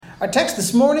Our text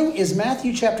this morning is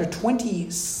Matthew chapter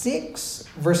 26,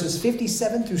 verses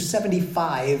 57 through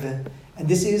 75. And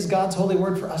this is God's holy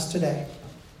word for us today.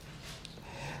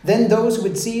 Then those who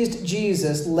had seized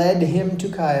Jesus led him to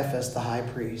Caiaphas, the high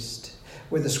priest,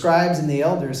 where the scribes and the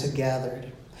elders had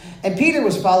gathered. And Peter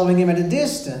was following him at a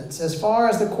distance, as far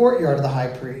as the courtyard of the high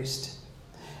priest.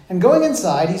 And going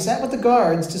inside, he sat with the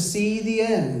guards to see the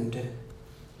end.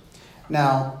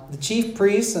 Now, the chief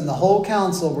priests and the whole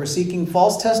council were seeking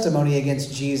false testimony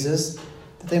against Jesus,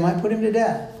 that they might put him to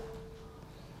death.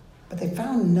 But they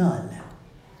found none,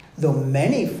 though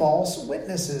many false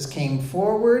witnesses came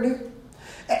forward.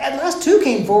 At last 2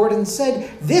 came forward and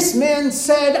said, "This man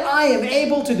said, I am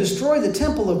able to destroy the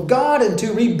temple of God and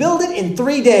to rebuild it in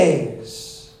 3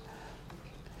 days."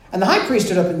 And the high priest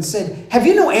stood up and said, "Have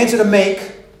you no answer to make?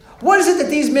 What is it that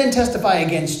these men testify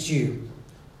against you?"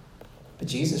 But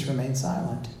Jesus remained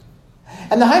silent.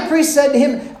 And the high priest said to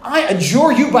him, "I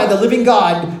adjure you by the living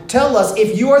God, tell us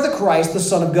if you are the Christ, the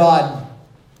Son of God."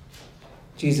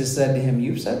 Jesus said to him,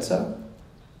 "You've said so.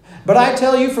 But I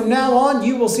tell you, from now on,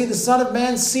 you will see the Son of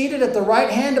Man seated at the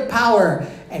right hand of power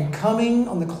and coming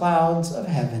on the clouds of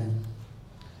heaven."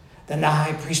 Then the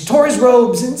high priest tore his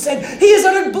robes and said, "He has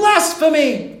uttered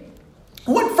blasphemy.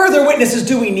 What further witnesses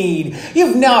do we need?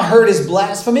 You've now heard his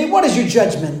blasphemy. What is your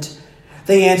judgment?"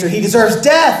 They answered, "He deserves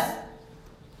death."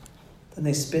 Then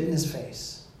they spit in his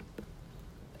face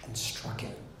and struck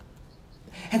him.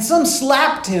 And some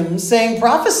slapped him, saying,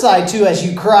 "Prophesy to us,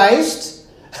 you Christ.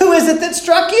 Who is it that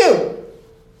struck you?"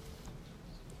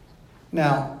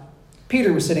 Now,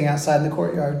 Peter was sitting outside in the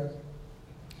courtyard.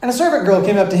 And a servant girl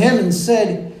came up to him and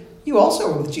said, "You also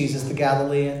were with Jesus the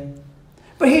Galilean."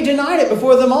 But he denied it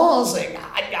before them all, saying,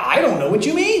 I don't know what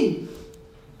you mean."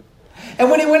 And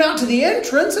when he went out to the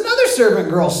entrance, another servant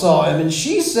girl saw him, and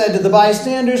she said to the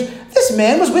bystanders, "This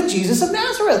man was with Jesus of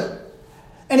Nazareth."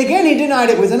 And again he denied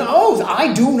it with an oath,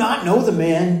 "I do not know the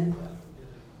man."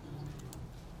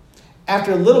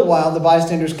 After a little while, the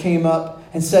bystanders came up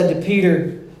and said to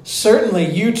Peter,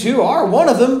 "Certainly you too are one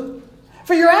of them,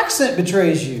 for your accent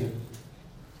betrays you."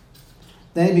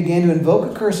 Then he began to invoke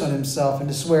a curse on himself and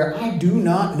to swear, "I do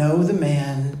not know the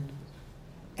man."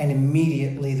 And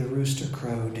immediately the rooster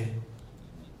crowed.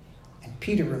 And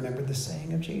Peter remembered the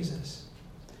saying of Jesus,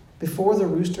 "Before the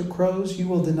rooster crows, you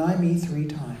will deny me 3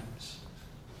 times."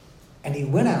 And he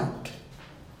went out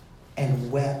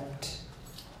and wept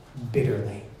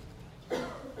bitterly.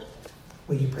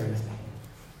 Will you pray with me?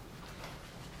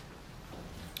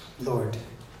 Lord,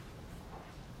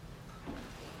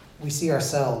 we see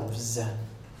ourselves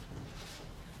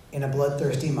in a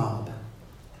bloodthirsty mob.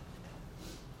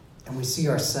 And we see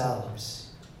ourselves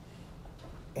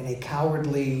in a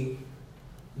cowardly,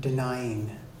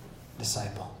 denying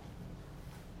disciple.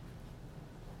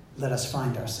 Let us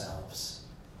find ourselves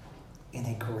in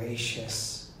a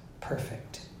gracious,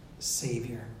 perfect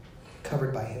Savior,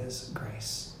 covered by his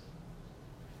grace.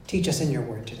 Teach us in your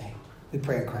word today. We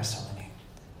pray in Christ's holy name.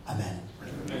 Amen.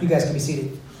 You guys can be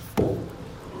seated.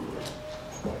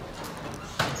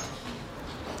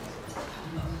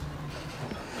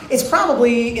 It's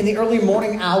probably in the early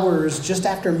morning hours, just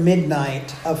after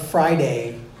midnight of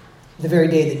Friday, the very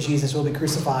day that Jesus will be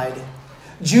crucified.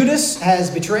 Judas has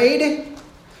betrayed.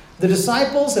 The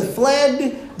disciples have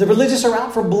fled. The religious are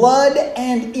out for blood.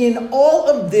 And in all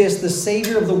of this, the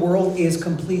Savior of the world is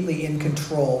completely in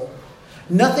control.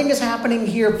 Nothing is happening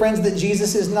here, friends, that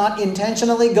Jesus is not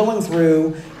intentionally going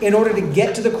through in order to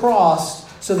get to the cross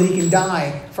so that he can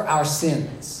die for our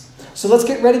sins. So let's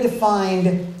get ready to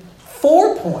find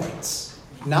 4 points,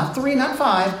 not 3, not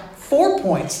 5, 4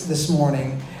 points this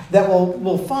morning that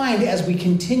we'll find as we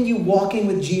continue walking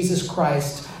with Jesus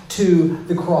Christ to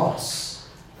the cross.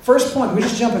 First point, we're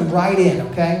just jumping right in,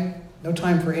 okay? No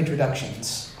time for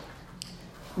introductions.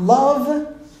 Love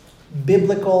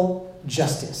biblical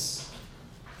justice.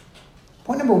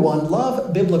 Point number 1,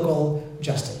 love biblical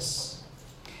justice.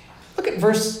 Look at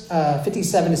verse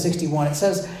 57 to 61. It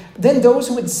says, "Then those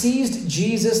who had seized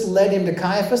Jesus led him to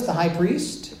Caiaphas, the high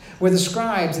priest, where the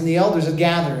scribes and the elders had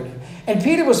gathered. And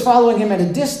Peter was following him at a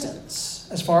distance,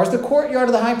 as far as the courtyard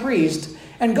of the high priest.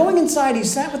 And going inside, he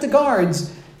sat with the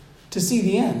guards to see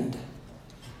the end."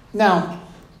 Now,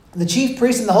 the chief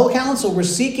priests and the whole council were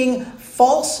seeking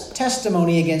false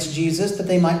testimony against Jesus that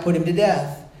they might put him to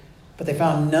death. But they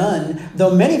found none,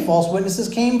 though many false witnesses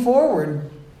came forward.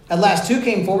 At last 2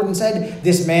 came forward and said,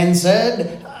 "This man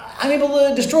said, I'm able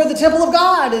to destroy the temple of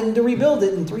God and to rebuild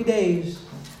it in 3 days."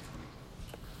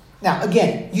 Now,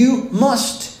 again, you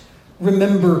must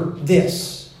remember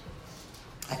this.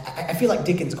 I feel like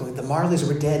Dickens going, "The Marleys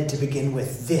were dead to begin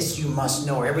with. This you must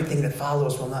know, or everything that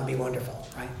follows will not be wonderful,"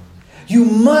 right? You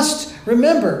must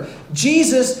remember,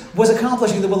 Jesus was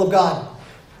accomplishing the will of God.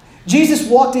 Jesus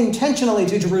walked intentionally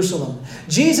to Jerusalem.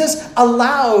 Jesus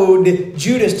allowed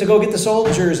Judas to go get the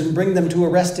soldiers and bring them to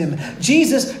arrest him.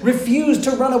 Jesus refused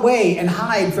to run away and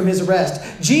hide from his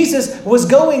arrest. Jesus was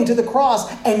going to the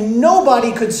cross and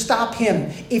nobody could stop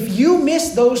him. If you miss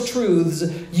those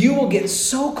truths, you will get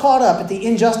so caught up at the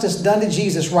injustice done to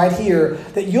Jesus right here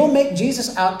that you'll make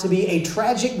Jesus out to be a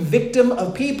tragic victim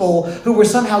of people who were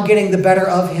somehow getting the better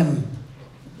of him.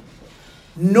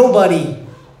 Nobody,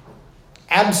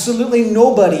 absolutely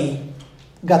nobody,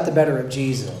 got the better of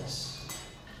Jesus.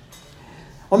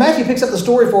 Well, Matthew picks up the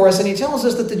story for us and he tells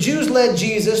us that the Jews led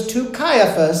Jesus to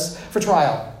Caiaphas for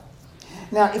trial.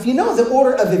 Now, if you know the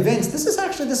order of events, this is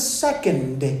actually the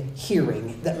second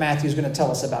hearing that Matthew's going to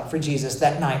tell us about for Jesus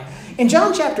that night. In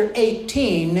John chapter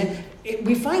 18,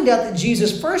 we find out that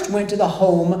Jesus first went to the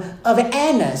home of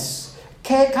Annas,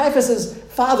 Caiaphas'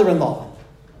 father-in-law.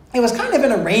 It was kind of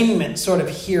an arraignment sort of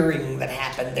hearing that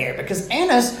happened there because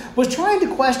Annas was trying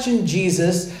to question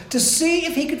Jesus to see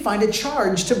if he could find a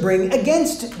charge to bring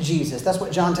against Jesus. That's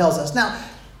what John tells us. Now,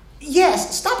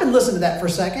 yes, stop and listen to that for a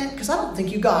second because I don't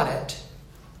think you got it.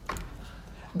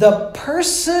 The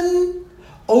person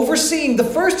overseeing the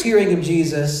first hearing of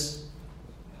Jesus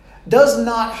does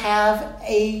not have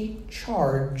a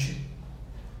charge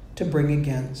to bring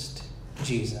against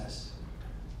Jesus.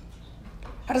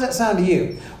 How does that sound to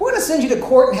you? We're going to send you to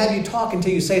court and have you talk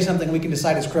until you say something we can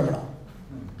decide is criminal.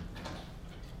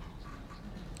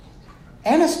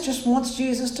 Annas just wants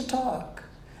Jesus to talk.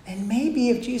 And maybe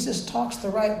if Jesus talks the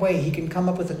right way, he can come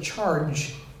up with a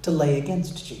charge to lay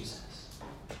against Jesus.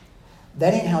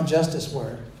 That ain't how justice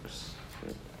works.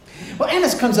 Well,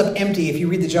 Annas comes up empty if you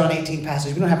read the John 18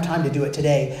 passage. We don't have time to do it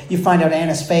today. You find out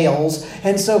Annas fails.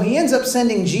 And so he ends up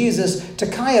sending Jesus to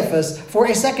Caiaphas for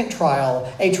a second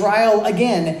trial. A trial,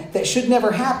 again, that should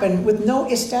never happen with no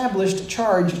established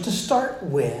charge to start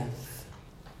with.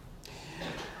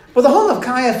 Well, the home of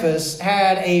Caiaphas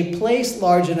had a place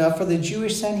large enough for the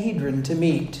Jewish Sanhedrin to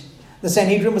meet. The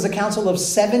Sanhedrin was a council of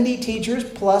 70 teachers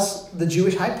plus the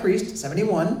Jewish high priest,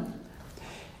 71.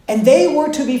 And they were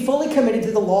to be fully committed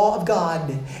to the law of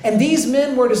God. And these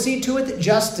men were to see to it that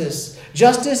justice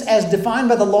as defined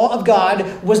by the law of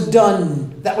God, was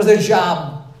done. That was their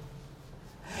job.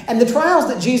 And the trials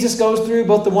that Jesus goes through,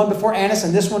 both the one before Annas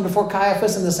and this one before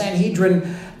Caiaphas and the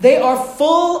Sanhedrin, they are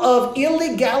full of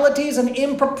illegalities and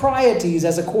improprieties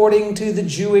as according to the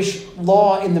Jewish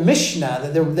law in the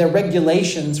Mishnah, their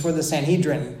regulations for the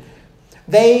Sanhedrin.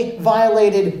 They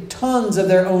violated tons of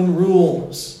their own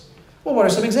rules. Well, what are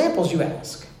some examples, you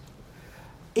ask?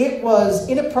 It was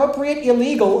inappropriate,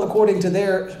 illegal, according to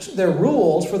their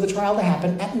rules, for the trial to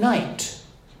happen at night.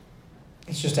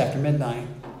 It's just after midnight.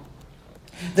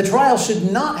 The trial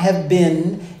should not have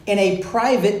been in a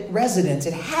private residence.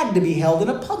 It had to be held in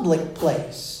a public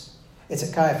place. It's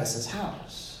at Caiaphas'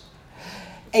 house.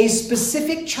 A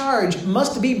specific charge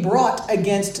must be brought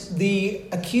against the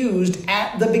accused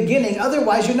at the beginning.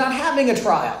 Otherwise, you're not having a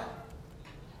trial.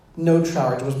 No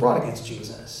charge was brought against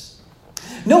Jesus.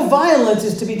 No violence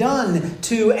is to be done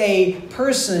to a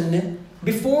person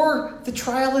before the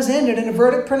trial is ended and a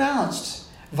verdict pronounced.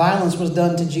 Violence was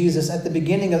done to Jesus at the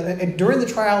beginning during the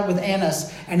trial with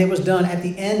Annas, and it was done at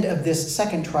the end of this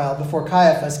second trial before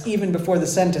Caiaphas, even before the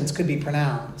sentence could be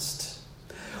pronounced.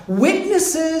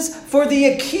 Witnesses for the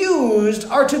accused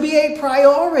are to be a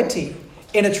priority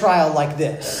in a trial like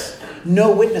this.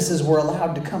 No witnesses were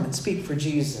allowed to come and speak for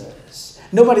Jesus.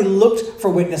 Nobody looked for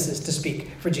witnesses to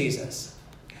speak for Jesus.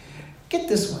 Get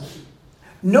this one.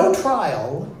 No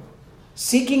trial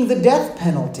seeking the death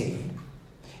penalty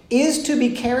is to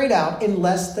be carried out in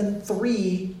less than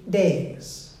 3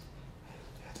 days.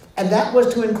 And that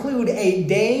was to include a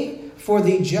day for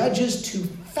the judges to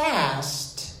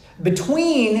fast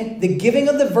between the giving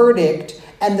of the verdict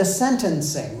and the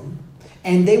sentencing.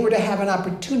 And they were to have an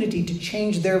opportunity to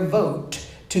change their vote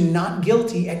to not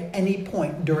guilty at any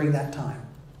point during that time.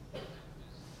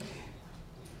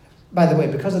 By the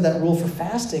way, because of that rule for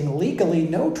fasting, legally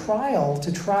no trial to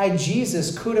try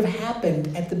Jesus could have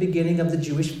happened at the beginning of the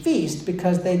Jewish feast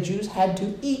because the Jews had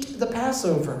to eat the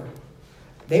Passover.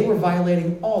 They were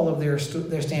violating all of their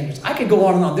standards. I could go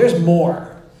on and on. There's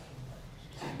more.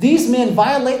 These men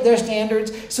violate their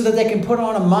standards so that they can put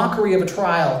on a mockery of a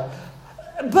trial.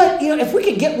 But, if we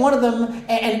could get one of them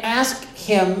and ask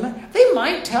him, they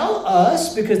might tell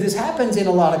us, because this happens in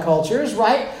a lot of cultures,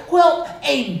 right? Well,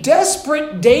 a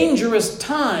desperate, dangerous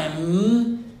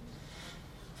time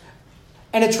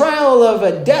and a trial of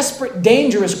a desperate,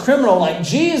 dangerous criminal like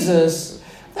Jesus,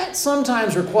 that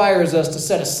sometimes requires us to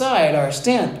set aside our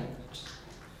standards.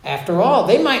 After all,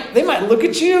 they might look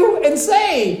at you and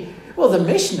say, well, the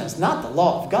Mishnah is not the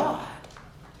law of God.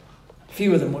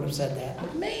 Few of them would have said that,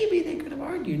 but maybe they could have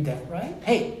argued that, right?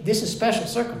 Hey, this is special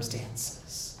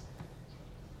circumstances.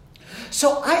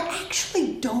 So I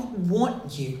actually don't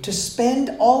want you to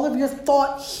spend all of your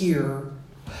thought here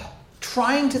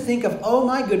trying to think of, oh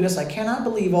my goodness, I cannot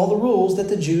believe all the rules that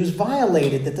the Jews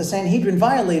violated, that the Sanhedrin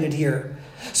violated here.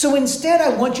 So instead, I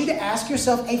want you to ask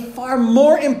yourself a far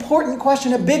more important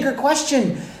question, a bigger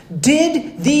question.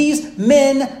 Did these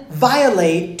men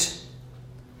violate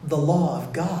the law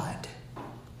of God?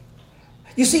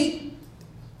 You see,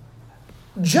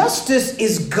 justice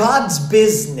is God's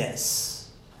business,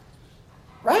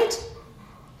 right?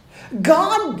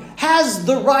 God has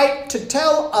the right to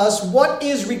tell us what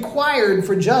is required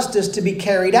for justice to be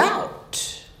carried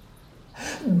out.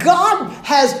 God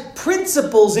has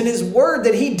principles in His Word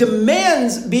that He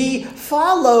demands be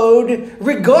followed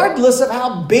regardless of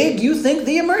how big you think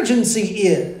the emergency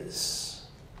is.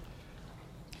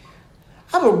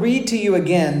 I will read to you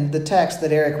again the text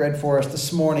that Eric read for us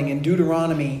this morning in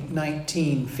Deuteronomy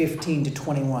 19, 15 to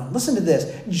 21. Listen to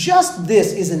this. Just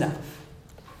this is enough.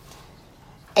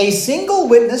 A single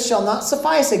witness shall not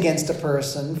suffice against a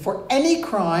person for any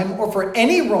crime or for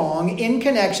any wrong in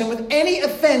connection with any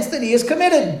offense that he has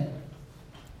committed.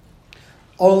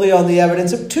 Only on the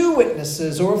evidence of 2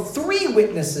 witnesses or 3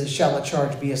 witnesses shall a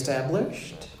charge be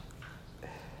established.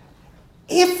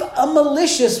 If a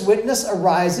malicious witness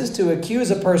arises to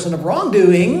accuse a person of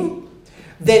wrongdoing,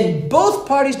 then both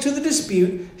parties to the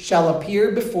dispute shall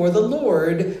appear before the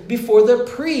Lord, before the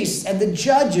priests and the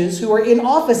judges who are in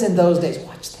office in those days.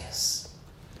 Watch this.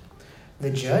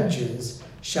 The judges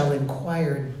shall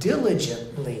inquire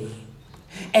diligently.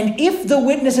 And if the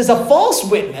witness is a false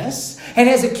witness and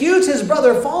has accused his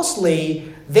brother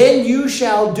falsely, then you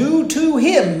shall do to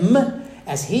him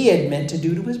as he had meant to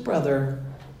do to his brother.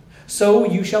 So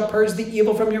you shall purge the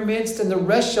evil from your midst, and the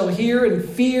rest shall hear and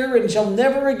fear, and shall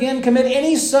never again commit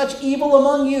any such evil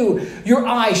among you. Your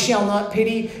eye shall not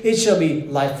pity. It shall be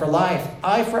life for life,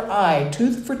 eye for eye,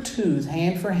 tooth for tooth,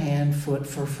 hand for hand, foot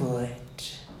for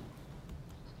foot.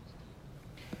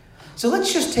 So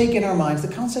let's just take in our minds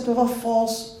the concept of a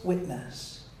false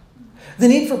witness, the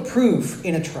need for proof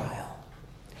in a trial.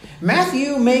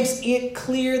 Matthew makes it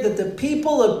clear that the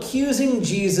people accusing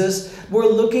Jesus were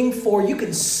looking for, you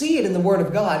can see it in the Word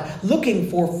of God,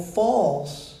 looking for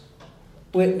false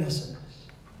witnesses.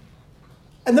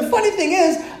 And the funny thing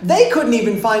is, they couldn't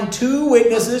even find 2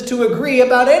 witnesses to agree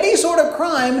about any sort of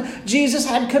crime Jesus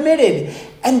had committed.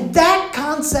 And that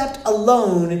concept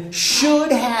alone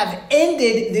should have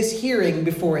ended this hearing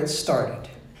before it started.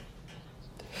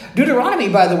 Deuteronomy,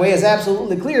 by the way, is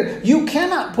absolutely clear. You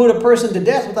cannot put a person to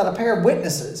death without a pair of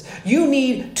witnesses. You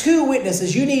need 2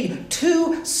 witnesses. You need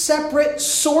 2 separate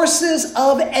sources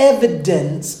of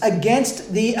evidence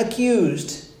against the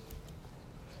accused.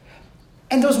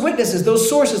 And those witnesses, those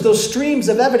sources, those streams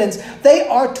of evidence, they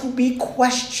are to be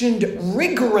questioned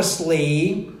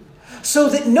rigorously so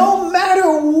that no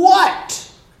matter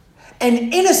what,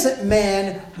 an innocent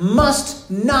man must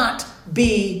not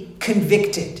be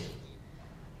convicted.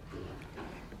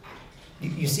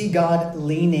 You see God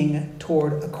leaning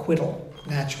toward acquittal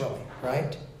naturally,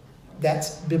 right?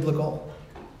 That's biblical.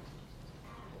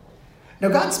 Now,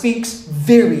 God speaks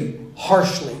very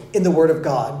harshly in the Word of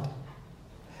God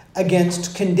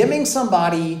against condemning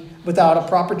somebody without a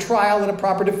proper trial and a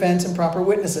proper defense and proper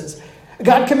witnesses.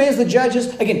 God commands the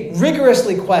judges, again,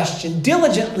 rigorously question,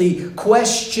 diligently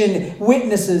question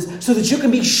witnesses so that you can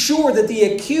be sure that the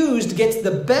accused gets the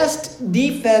best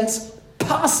defense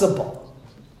possible.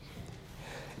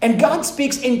 And God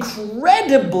speaks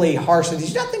incredibly harshly. Did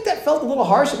you not think that felt a little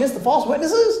harsh against the false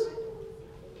witnesses?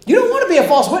 You don't want to be a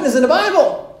false witness in the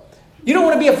Bible. You don't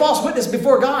want to be a false witness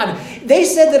before God. They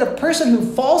said that a person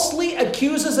who falsely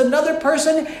accuses another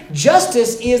person,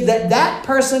 justice is that that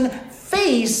person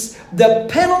face the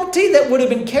penalty that would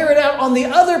have been carried out on the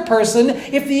other person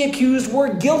if the accused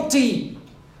were guilty.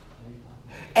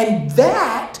 And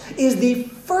that is the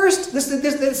first, this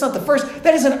is not the first,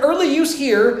 that is an early use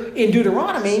here in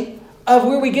Deuteronomy of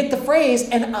where we get the phrase,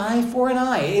 an eye for an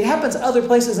eye. It happens other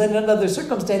places and in other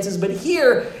circumstances, but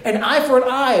here, an eye for an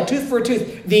eye, a tooth for a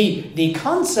tooth. The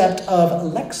concept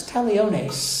of lex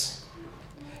talionis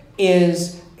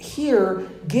is here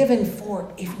given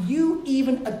for if you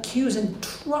even accuse and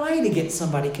try to get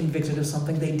somebody convicted of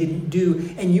something they didn't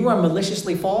do and you are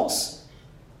maliciously false,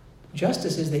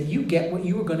 justice is that you get what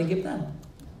you were going to give them.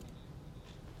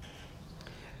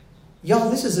 Y'all,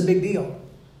 this is a big deal.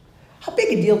 How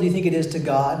big a deal do you think it is to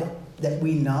God that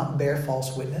we not bear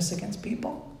false witness against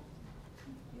people?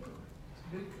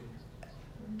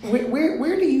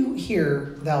 Where do you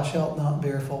hear thou shalt not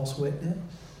bear false witness?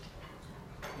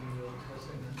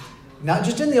 Not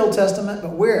just in the Old Testament,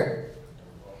 but where?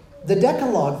 The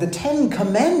Decalogue, the Ten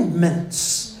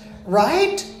Commandments,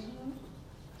 right?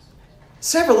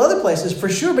 Several other places for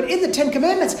sure, but in the Ten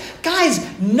Commandments, guys,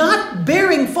 not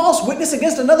bearing false witness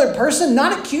against another person,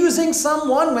 not accusing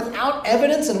someone without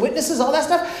evidence and witnesses, all that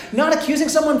stuff, not accusing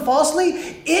someone falsely,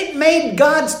 it made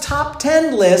God's top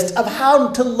 10 list of how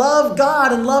to love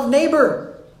God and love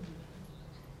neighbor.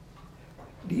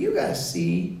 Do you guys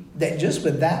see that just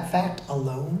with that fact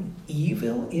alone,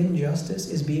 evil injustice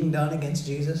is being done against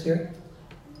Jesus here?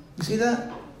 You see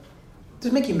that?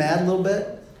 Does it make you mad a little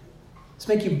bit? Does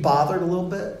it make you bothered a little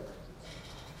bit?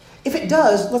 If it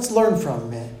does, let's learn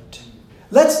from it.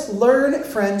 Let's learn,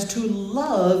 friends, to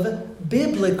love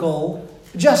biblical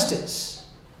justice.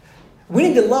 We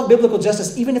need to love biblical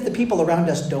justice even if the people around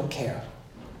us don't care.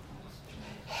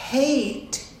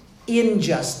 Hate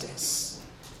injustice.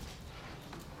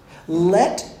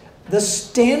 Let the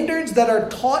standards that are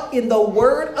taught in the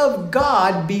Word of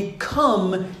God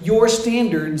become your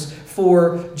standards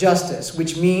for justice,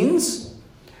 which means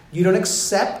you don't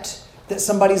accept that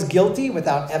somebody's guilty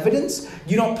without evidence.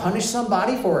 You don't punish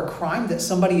somebody for a crime that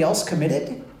somebody else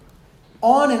committed.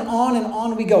 On and on and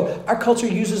on we go. Our culture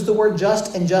uses the word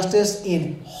just and justice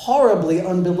in horribly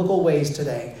unbiblical ways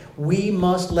today. We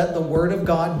must let the Word of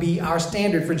God be our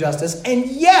standard for justice. And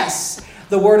yes,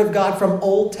 the Word of God from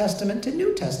Old Testament to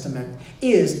New Testament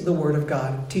is the Word of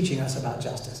God teaching us about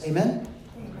justice. Amen?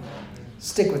 Amen.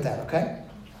 Stick with that, okay?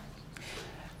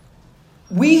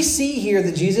 We see here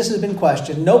that Jesus has been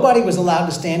questioned. Nobody was allowed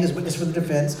to stand as witness for the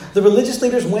defense. The religious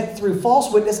leaders went through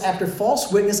false witness after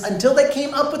false witness until they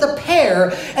came up with a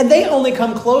pair, and they only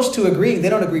come close to agreeing. They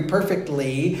don't agree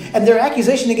perfectly. And their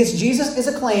accusation against Jesus is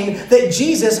a claim that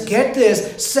Jesus, get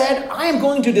this, said, I am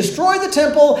going to destroy the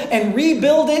temple and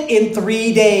rebuild it in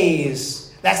 3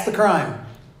 days. That's the crime.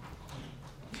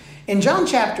 In John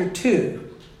chapter 2,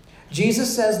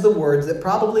 Jesus says the words that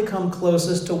probably come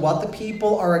closest to what the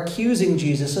people are accusing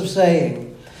Jesus of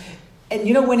saying. And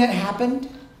you know when it happened?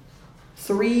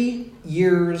 3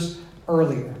 years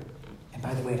earlier. And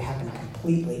by the way, it happened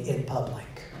completely in public.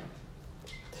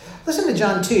 Listen to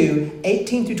John 2,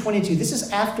 18 through 22. This is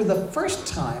after the first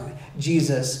time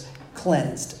Jesus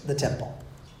cleansed the temple.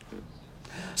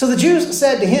 So the Jews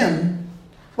said to him,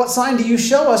 what sign do you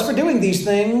show us for doing these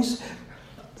things?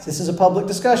 This is a public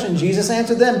discussion. Jesus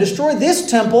answered them, destroy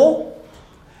this temple,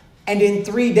 and in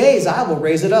 3 days I will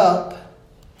raise it up.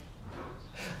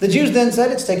 The Jews then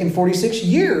said, it's taken 46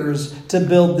 years to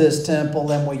build this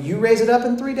temple, and will you raise it up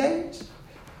in 3 days?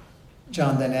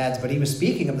 John then adds, but he was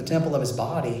speaking of the temple of his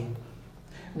body.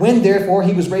 When therefore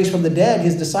he was raised from the dead,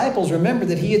 his disciples remembered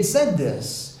that he had said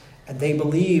this, and they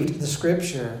believed the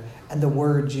scripture and the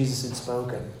word Jesus had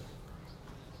spoken.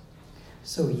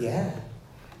 So yeah,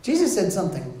 Jesus said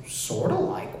something sort of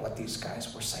like what these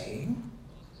guys were saying.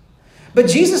 But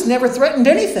Jesus never threatened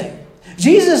anything.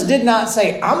 Jesus did not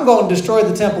say, I'm going to destroy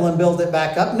the temple and build it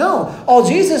back up. No, all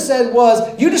Jesus said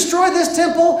was, you destroy this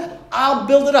temple, I'll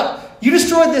build it up. You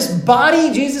destroy this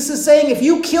body, Jesus is saying, if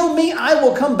you kill me, I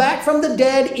will come back from the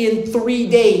dead in 3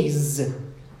 days.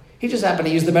 He just happened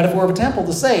to use the metaphor of a temple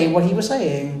to say what he was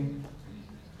saying.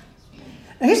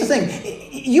 Now here's the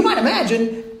thing. You might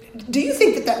imagine, do you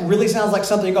think that really sounds like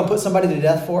something you're going to put somebody to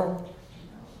death for?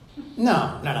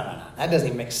 No. That doesn't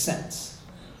even make sense.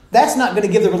 That's not going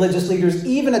to give the religious leaders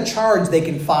even a charge they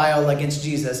can file against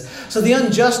Jesus. So the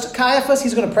unjust Caiaphas,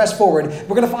 he's going to press forward.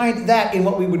 We're going to find that in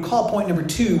what we would call point number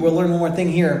 2. We'll learn one more thing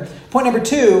here. Point number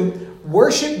 2,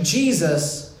 worship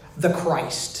Jesus the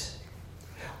Christ.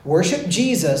 Worship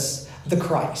Jesus the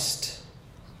Christ.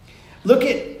 Look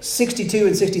at 62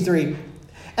 and 63.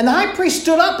 And the high priest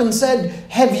stood up and said,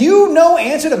 have you no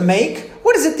answer to make?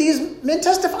 What is it these men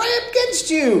testify against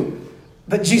you?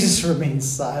 But Jesus remained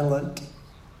silent.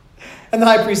 And the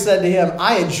high priest said to him,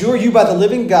 I adjure you by the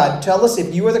living God, tell us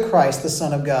if you are the Christ, the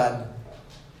Son of God.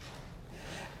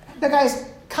 Now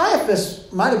guys, Caiaphas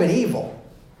might have been evil.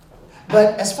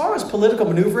 But as far as political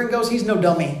maneuvering goes, he's no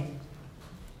dummy.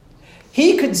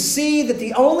 He could see that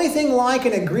the only thing like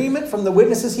an agreement from the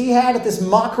witnesses he had at this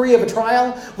mockery of a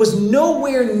trial was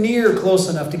nowhere near close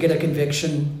enough to get a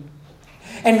conviction.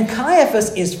 And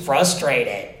Caiaphas is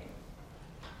frustrated.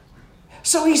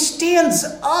 So he stands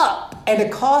up and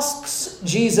accosts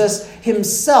Jesus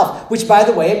himself, which, by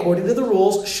the way, according to the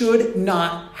rules, should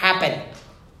not happen.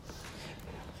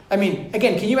 I mean,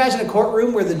 again, can you imagine a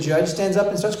courtroom where the judge stands up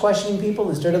and starts questioning people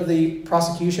instead of the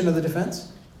prosecution or the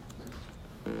defense?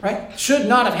 Right? Should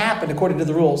not have happened according to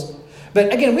the rules.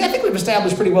 But again, I think we've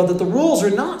established pretty well that the rules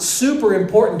are not super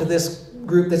important to this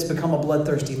group that's become a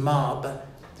bloodthirsty mob.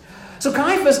 So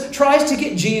Caiaphas tries to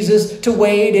get Jesus to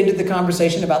wade into the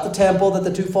conversation about the temple that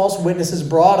the two false witnesses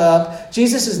brought up.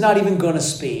 Jesus is not even going to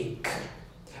speak.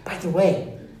 By the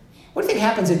way, what do you think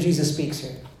happens if Jesus speaks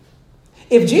here?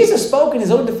 If Jesus spoke in his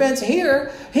own defense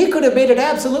here, he could have made it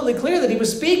absolutely clear that he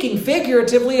was speaking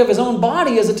figuratively of his own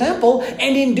body as a temple,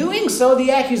 and in doing so,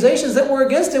 the accusations that were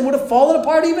against him would have fallen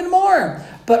apart even more.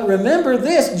 But remember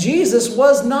this, Jesus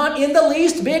was not in the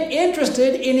least bit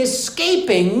interested in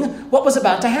escaping what was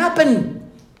about to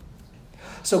happen.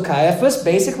 So Caiaphas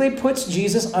basically puts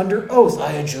Jesus under oath,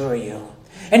 I adjure you.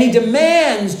 And he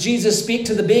demands Jesus speak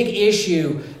to the big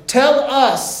issue. Tell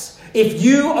us if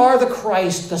you are the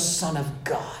Christ, the Son of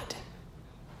God.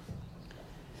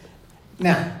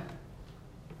 Now,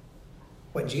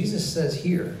 what Jesus says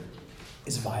here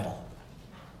is vital.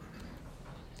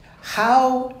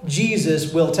 How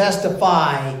Jesus will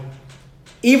testify,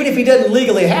 even if he doesn't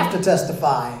legally have to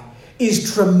testify,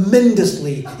 is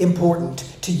tremendously important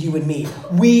to you and me.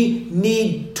 We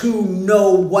need to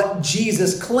know what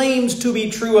Jesus claims to be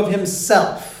true of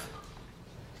himself.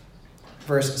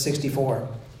 Verse 64.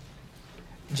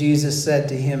 Jesus said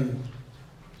to him,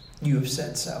 you have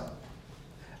said so.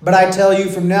 But I tell you,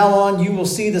 from now on, you will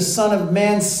see the Son of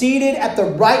Man seated at the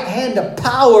right hand of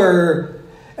power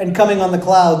and coming on the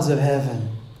clouds of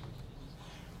heaven.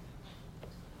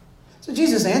 So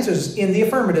Jesus answers in the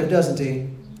affirmative, doesn't he?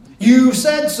 You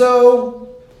said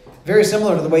so. Very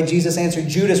similar to the way Jesus answered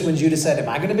Judas when Judas said, am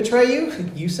I going to betray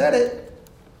you? You said it.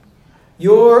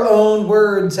 Your own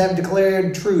words have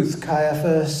declared truth,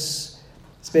 Caiaphas.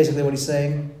 That's basically what he's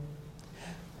saying.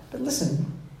 But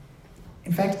listen,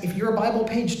 in fact, if you're a Bible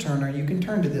page turner, you can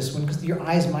turn to this one because your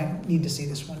eyes might need to see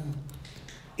this one.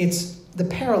 It's the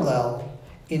parallel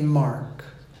in Mark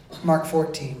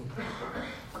 14,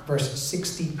 verse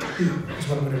 62 is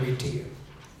what I'm going to read to you.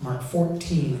 Mark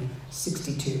 14,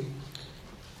 62.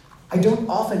 I don't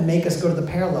often make us go to the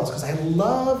parallels because I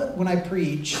love when I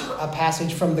preach a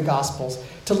passage from the Gospels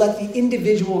to let the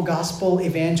individual gospel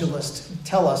evangelist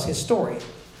tell us his story.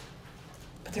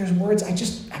 But there's words I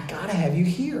gotta have you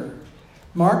hear.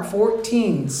 Mark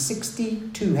 14,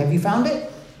 62. Have you found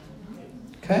it?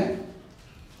 Okay.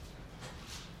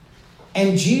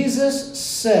 And Jesus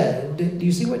said, do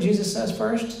you see what Jesus says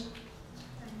first?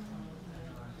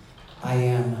 I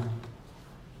am.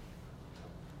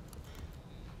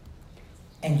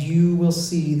 And you will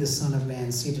see the Son of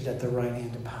Man seated at the right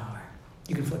hand of power.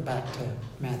 You can flip back to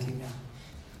Matthew now.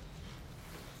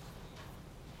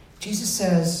 Jesus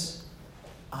says,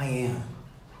 I am.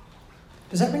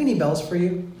 Does that ring any bells for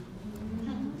you?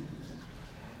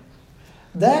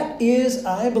 That is,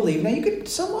 I believe, now you could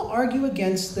somewhat argue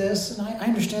against this, and I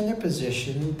understand their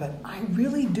position, but I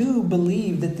really do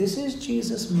believe that this is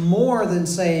Jesus more than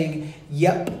saying,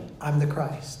 yep, I'm the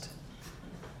Christ.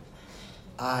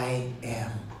 I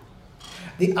am.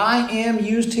 The I am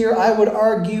used here, I would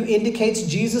argue, indicates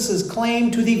Jesus'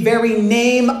 claim to the very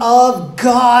name of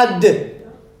God.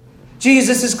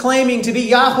 Jesus is claiming to be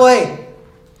Yahweh.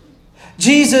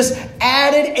 Jesus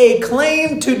added a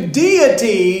claim to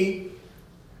deity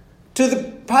to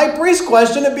the high priest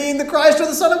question of being the Christ or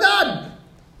the Son of God.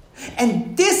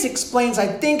 And this explains, I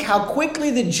think, how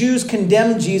quickly the Jews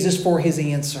condemned Jesus for his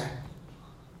answer.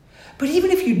 But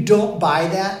even if you don't buy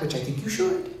that, which I think you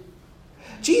should,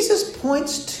 Jesus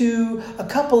points to a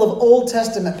couple of Old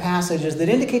Testament passages that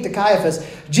indicate to Caiaphas,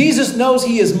 Jesus knows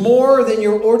he is more than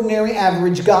your ordinary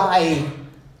average guy.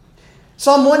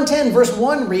 Psalm 110 verse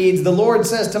 1 reads, the Lord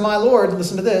says to my Lord,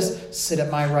 listen to this, sit at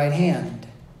my right hand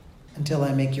until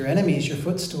I make your enemies your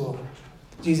footstool.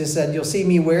 Jesus said, you'll see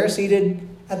me where? Seated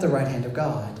at the right hand of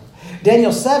God.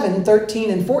 Daniel 7, 13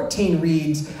 and 14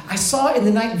 reads, I saw in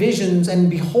the night visions, and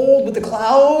behold, with the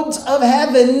clouds of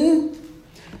heaven,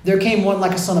 there came one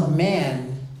like a son of man.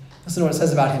 Listen to what it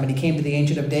says about him. And he came to the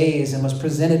Ancient of Days and was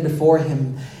presented before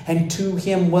him. And to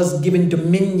him was given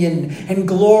dominion and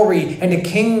glory and a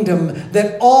kingdom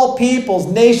that all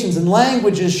peoples, nations, and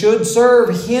languages should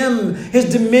serve him.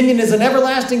 His dominion is an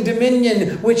everlasting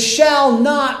dominion which shall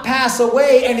not pass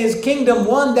away, and his kingdom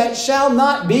one that shall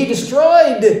not be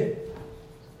destroyed.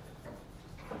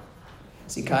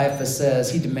 See, Caiaphas says,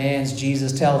 he demands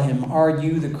Jesus tell him, are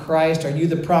you the Christ? Are you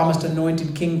the promised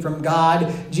anointed king from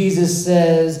God? Jesus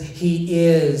says he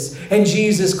is. And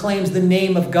Jesus claims the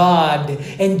name of God.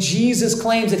 And Jesus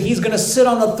claims that he's going to sit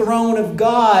on the throne of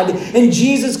God. And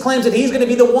Jesus claims that he's going to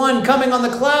be the one coming on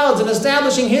the clouds and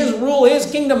establishing his rule, his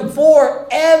kingdom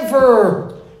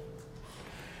forever.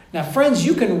 Now, friends,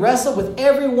 you can wrestle with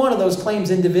every one of those claims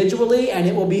individually, and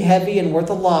it will be heavy and worth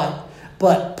a lot.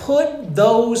 But put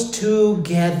those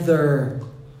together.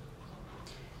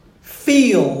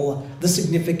 feel the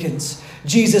significance.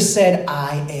 Jesus said,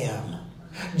 I am.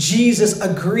 Jesus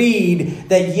agreed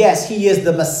that yes, he is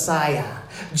the Messiah.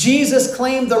 Jesus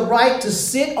claimed the right to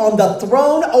sit on the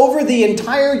throne over the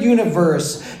entire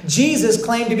universe. Jesus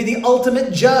claimed to be the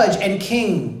ultimate judge and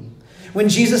king. When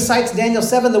Jesus cites Daniel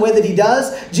 7 the way that he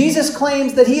does, Jesus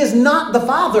claims that he is not the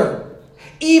Father,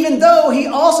 even though he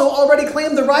also already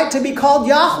claimed the right to be called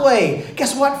Yahweh.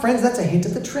 Guess what, friends? That's a hint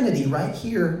of the Trinity right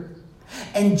here.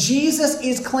 And Jesus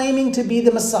is claiming to be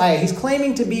the Messiah. He's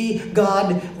claiming to be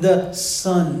God the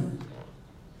Son.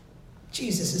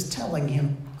 Jesus is telling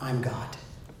him, I'm God.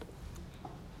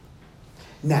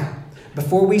 Now,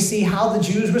 before we see how the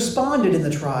Jews responded in the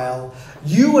trial,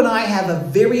 you and I have a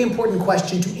very important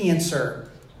question to answer.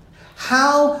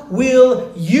 How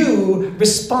will you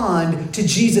respond to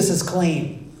Jesus'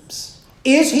 claims?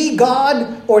 Is he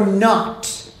God or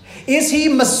not? Is he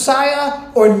Messiah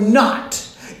or not?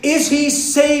 Is he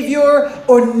Savior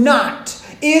or not?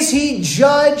 Is he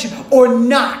judge or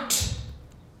not?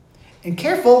 And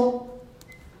careful,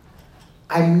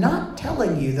 I'm not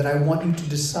telling you that I want you to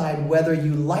decide whether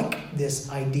you like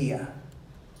this idea.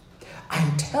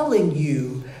 I'm telling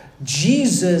you,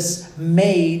 Jesus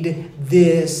made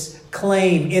this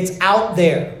claim. It's out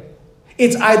there.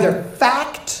 It's either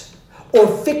fact or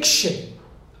fiction.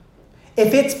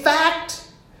 If it's fact,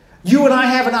 you and I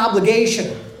have an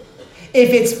obligation.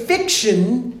 If it's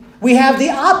fiction, we have the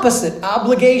opposite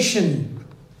obligation.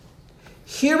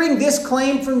 Hearing this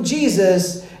claim from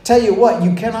Jesus, tell you what,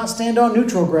 you cannot stand on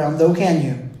neutral ground, though, can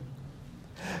you?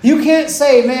 You can't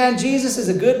say, man, Jesus is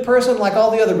a good person like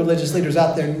all the other religious leaders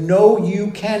out there. No,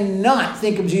 you cannot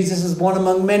think of Jesus as one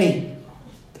among many.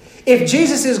 If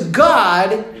Jesus is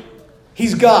God,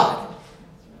 he's God.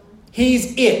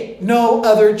 He's it. No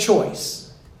other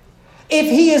choice. If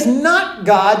he is not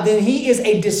God, then he is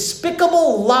a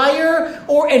despicable liar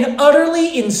or an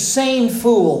utterly insane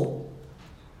fool.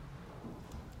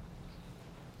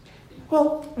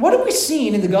 Well, what have we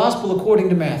seen in the Gospel according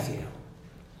to Matthew?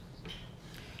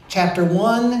 Chapter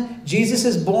 1, Jesus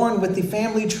is born with the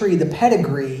family tree, the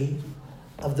pedigree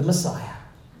of the Messiah.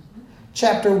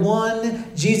 Chapter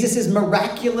 1, Jesus is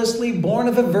miraculously born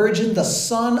of a virgin, the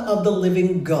Son of the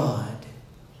living God.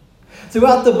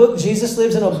 Throughout the book, Jesus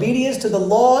lives in obedience to the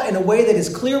law in a way that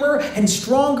is clearer and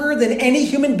stronger than any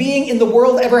human being in the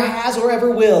world ever has or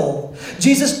ever will.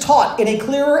 Jesus taught in a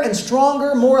clearer and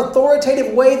stronger, more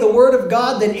authoritative way the Word of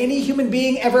God than any human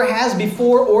being ever has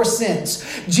before or since.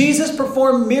 Jesus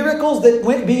performed miracles that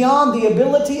went beyond the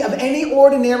ability of any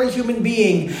ordinary human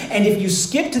being. And if you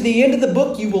skip to the end of the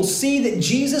book, you will see that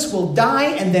Jesus will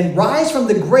die and then rise from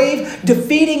the grave,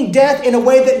 defeating death in a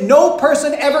way that no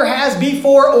person ever has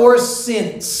before or since.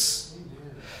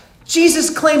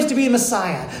 Jesus claims to be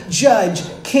Messiah, Judge,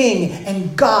 King,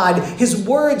 and God. His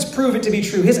words prove it to be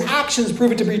true. His actions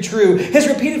prove it to be true. His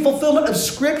repeated fulfillment of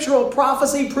scriptural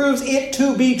prophecy proves it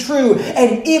to be true.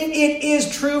 And if it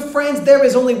is true, friends, there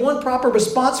is only one proper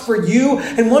response for you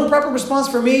and one proper response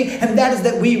for me, and that is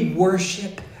that we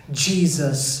worship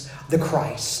Jesus the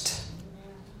Christ.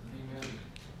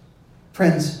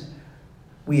 Friends,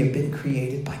 we have been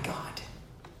created by God.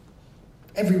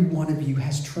 Every one of you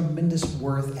has tremendous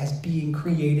worth as being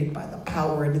created by the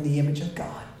power and in the image of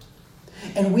God.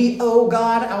 And we owe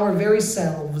God our very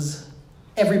selves,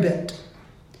 every bit.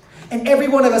 And every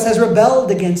one of us has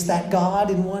rebelled against that God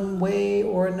in one way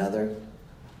or another.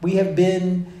 We have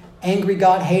been angry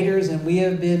God haters, and we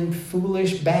have been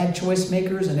foolish, bad choice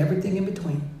makers, and everything in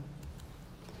between.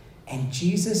 And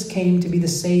Jesus came to be the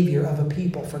Savior of a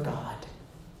people for God.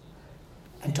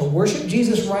 And to worship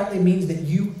Jesus rightly means that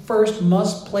you first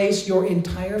must place your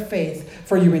entire faith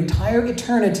for your entire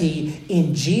eternity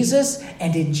in Jesus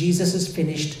and in Jesus'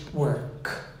 finished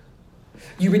work.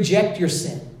 You reject your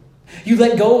sin. You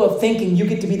let go of thinking you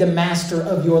get to be the master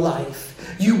of your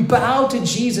life. You bow to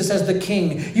Jesus as the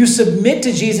King. You submit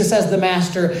to Jesus as the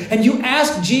master. And you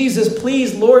ask Jesus,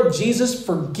 please, Lord Jesus,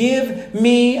 forgive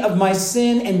me of my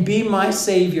sin and be my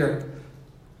Savior.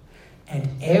 And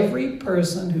every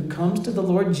person who comes to the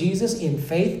Lord Jesus in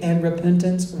faith and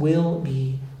repentance will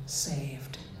be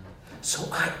saved. So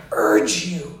I urge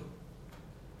you,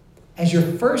 as your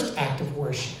first act of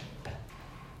worship,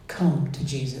 come to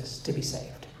Jesus to be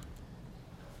saved.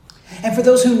 And for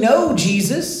those who know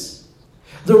Jesus,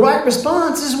 the right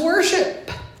response is worship.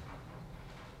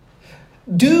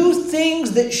 Do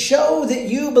things that show that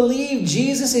you believe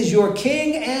Jesus is your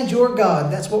King and your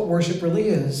God. That's what worship really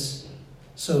is.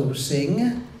 So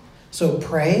sing, so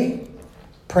pray,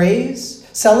 praise,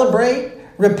 celebrate,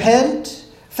 repent,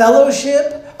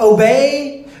 fellowship,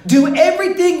 obey. Do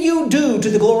everything you do to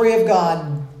the glory of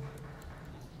God.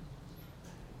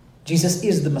 Jesus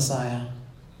is the Messiah.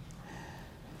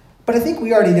 But I think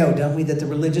we already know, don't we, that the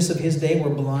religious of his day were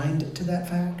blind to that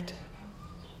fact.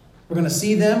 We're going to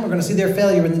see them. We're going to see their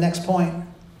failure in the next point.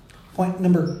 Point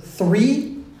number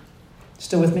 3.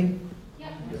 Still with me?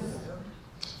 Yep.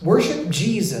 Worship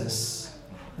Jesus,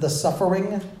 the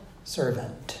suffering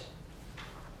servant.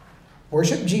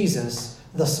 Worship Jesus,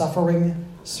 the suffering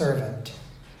servant.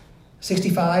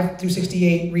 65 through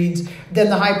 68 reads, Then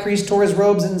the high priest tore his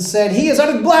robes and said, He has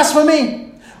uttered blasphemy.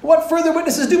 What further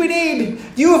witnesses do we need?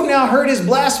 You have now heard his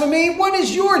blasphemy. What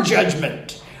is your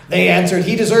judgment? They answered,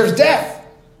 He deserves death.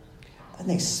 Then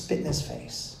they spit in his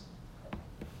face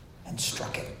and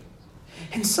struck him.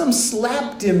 And some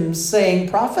slapped him, saying,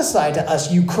 Prophesy to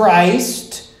us, you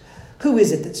Christ. Who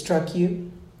is it that struck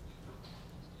you?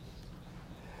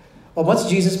 Well, once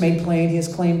Jesus made plain his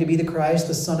claim to be the Christ,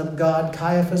 the Son of God,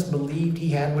 Caiaphas believed he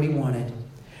had what he wanted.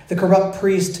 The corrupt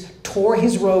priest tore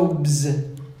his robes,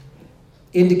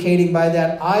 indicating by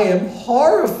that, I am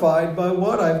horrified by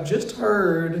what I've just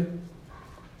heard.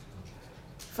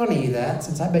 Funny that,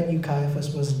 since I bet you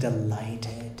Caiaphas was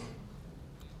delighted.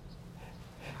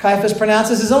 Caiaphas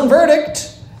pronounces his own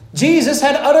verdict. Jesus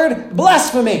had uttered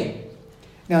blasphemy.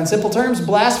 Now, in simple terms,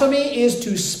 blasphemy is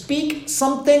to speak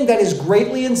something that is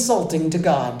greatly insulting to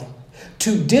God.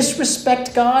 To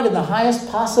disrespect God in the highest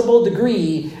possible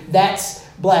degree, that's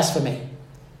blasphemy.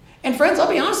 And friends, I'll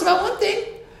be honest about one thing.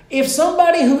 If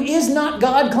somebody who is not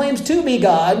God claims to be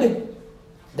God,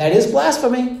 that is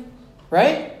blasphemy,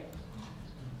 right?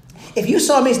 If you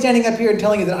saw me standing up here and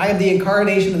telling you that I am the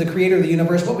incarnation of the creator of the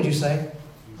universe, what would you say?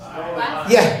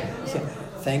 Yeah.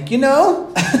 Think you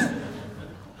know?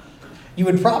 You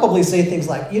would probably say things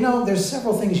like, there's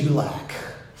several things you lack.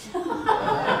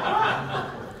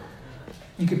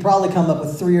 You could probably come up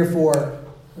with 3 or 4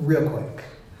 real quick.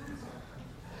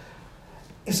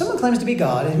 If someone claims to be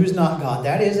God and who's not God,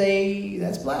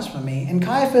 that's blasphemy. And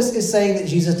Caiaphas is saying that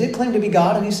Jesus did claim to be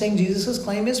God, and he's saying Jesus'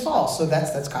 claim is false. So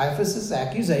that's Caiaphas'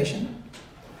 accusation.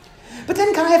 But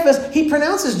then Caiaphas, he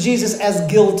pronounces Jesus as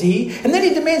guilty, and then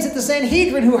he demands that the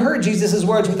Sanhedrin, who heard Jesus'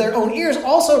 words with their own ears,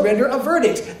 also render a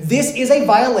verdict. This is a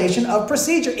violation of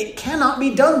procedure. It cannot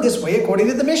be done this way according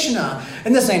to the Mishnah.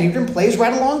 And the Sanhedrin plays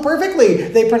right along perfectly.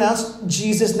 They pronounce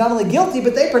Jesus not only guilty,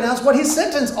 but they pronounce what his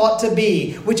sentence ought to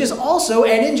be, which is also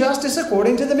an injustice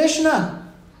according to the Mishnah.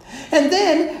 And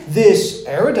then this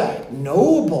erudite,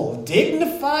 noble,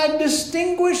 dignified,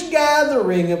 distinguished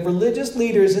gathering of religious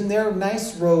leaders in their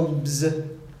nice robes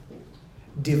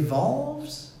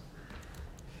devolves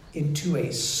into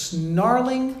a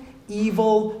snarling,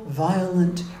 evil,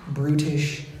 violent,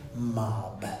 brutish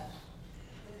mob.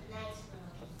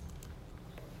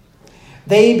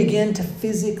 They begin to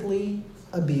physically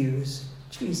abuse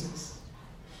Jesus.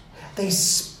 They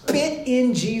spit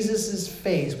in Jesus'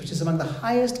 face, which is among the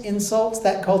highest insults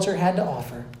that culture had to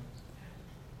offer.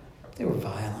 They were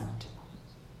violent.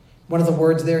 One of the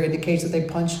words there indicates that they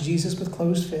punched Jesus with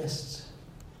closed fists.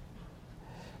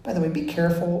 By the way, be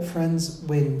careful, friends,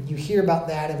 when you hear about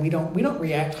that, and we don't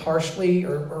react harshly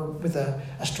or with a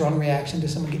strong reaction to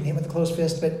someone getting hit with a closed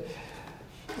fist, but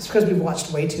it's because we've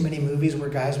watched way too many movies where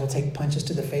guys will take punches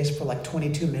to the face for like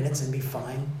 22 minutes and be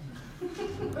fine.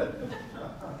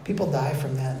 People die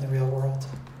from that in the real world.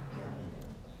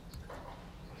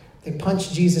 They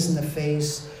punch Jesus in the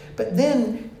face. But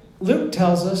then Luke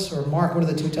tells us, or Mark, one of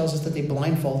the two, tells us that they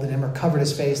blindfolded him or covered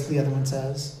his face, the other one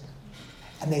says.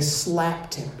 And they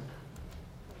slapped him.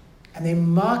 And they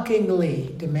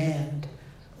mockingly demand,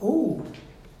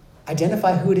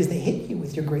 identify who it is that hit you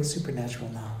with your great supernatural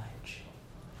knowledge.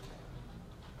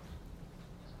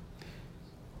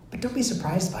 But don't be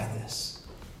surprised by this.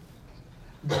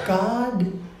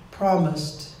 God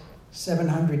promised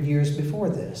 700 years before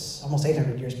this, almost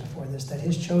 800 years before this, that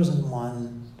his chosen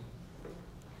one,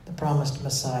 the promised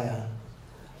Messiah,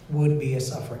 would be a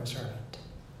suffering servant.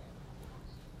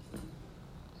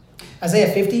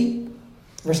 Isaiah 50,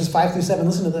 verses 5 through 7,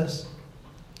 listen to this.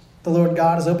 The Lord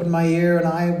God has opened my ear, and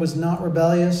I was not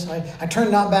rebellious. I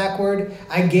turned not backward.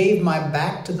 I gave my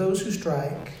back to those who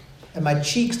strike, and my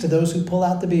cheeks to those who pull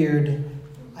out the beard.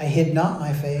 I hid not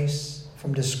my face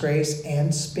from disgrace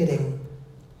and spitting,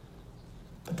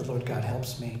 but the Lord God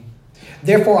helps me.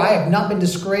 Therefore I have not been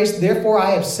disgraced. Therefore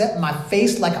I have set my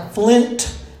face like a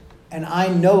flint, and I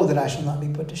know that I shall not be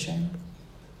put to shame.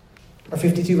 Or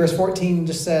 52 verse 14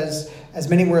 just says, as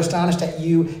many were astonished at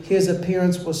you, his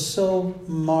appearance was so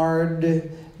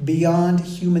marred beyond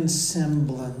human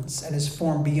semblance, and his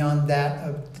form beyond that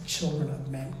of the children of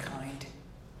mankind.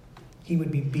 He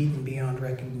would be beaten beyond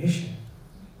recognition.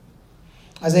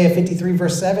 Isaiah 53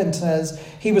 verse 7 says,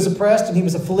 he was oppressed and he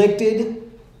was afflicted,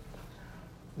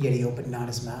 yet he opened not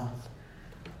his mouth.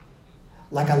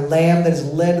 Like a lamb that is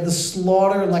led to the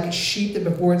slaughter, and like a sheep that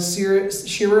before its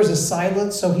shearers is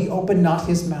silent, so he opened not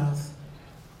his mouth.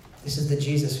 This is the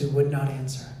Jesus who would not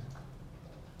answer.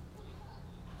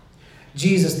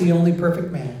 Jesus, the only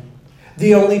perfect man,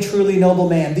 the only truly noble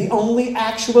man, the only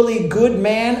actually good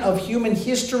man of human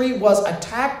history, was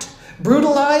attacked,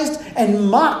 brutalized, and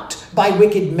mocked by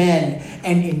wicked men.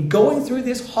 And in going through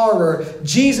this horror,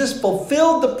 Jesus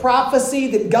fulfilled the prophecy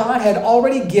that God had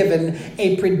already given,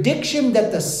 a prediction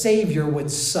that the Savior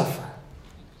would suffer.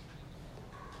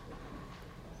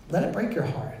 Let it break your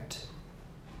heart,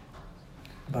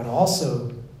 but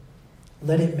also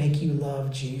let it make you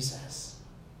love Jesus.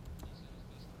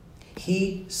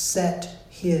 He set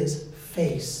his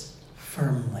face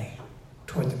firmly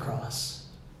toward the cross.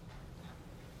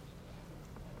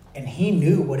 And he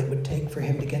knew what it would take for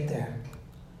him to get there.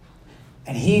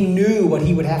 And he knew what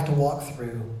he would have to walk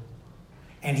through.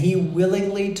 And he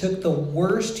willingly took the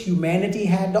worst humanity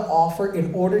had to offer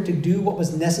in order to do what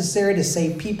was necessary to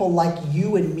save people like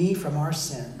you and me from our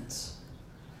sins.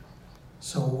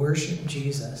 So worship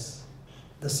Jesus,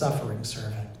 the suffering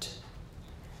servant.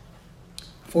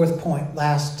 Fourth point,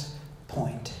 last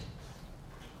point.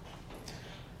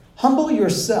 Humble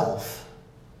yourself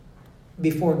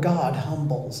before God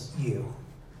humbles you.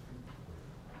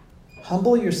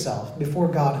 Humble yourself before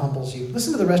God humbles you.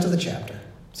 Listen to the rest of the chapter,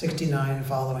 69 and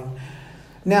following.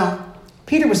 Now,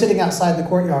 Peter was sitting outside the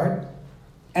courtyard,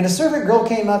 and a servant girl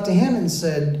came up to him and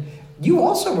said, "You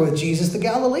also were with Jesus the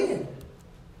Galilean."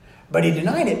 But he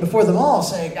denied it before them all,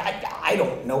 saying, I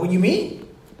don't know what you mean.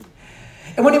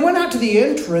 And when he went out to the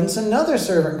entrance, another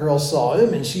servant girl saw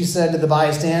him, and she said to the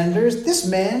bystanders, "This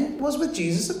man was with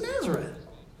Jesus of Nazareth."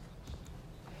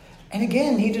 And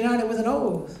again, he denied it with an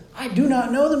oath. "I do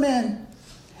not know the man."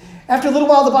 After a little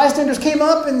while, the bystanders came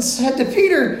up and said to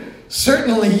Peter,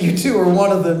 "Certainly you too are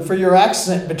one of them, for your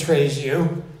accent betrays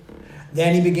you."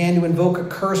 Then he began to invoke a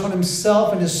curse on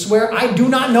himself and to swear, "I do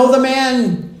not know the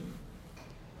man."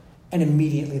 And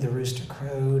immediately the rooster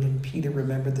crowed, and Peter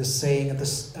remembered the saying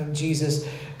of Jesus,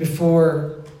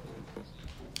 "Before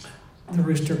the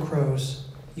rooster crows,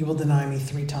 you will deny me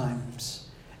 3 times."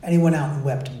 And he went out and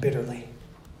wept bitterly.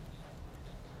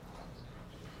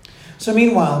 So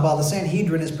meanwhile, while the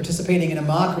Sanhedrin is participating in a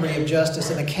mockery of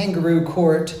justice in a kangaroo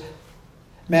court,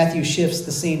 Matthew shifts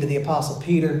the scene to the Apostle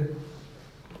Peter.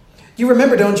 You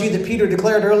remember, don't you, that Peter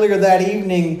declared earlier that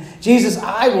evening, "Jesus,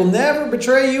 I will never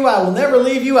betray you, I will never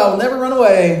leave you, I will never run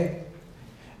away."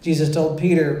 Jesus told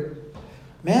Peter,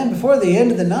 "Man, before the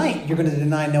end of the night, you're going to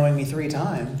deny knowing me 3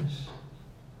 times.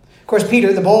 Of course,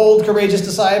 Peter, the bold, courageous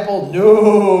disciple,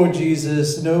 "No,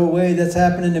 Jesus, no way that's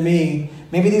happening to me.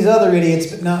 Maybe these other idiots,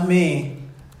 but not me."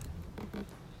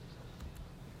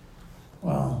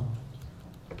 Well,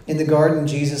 in the garden,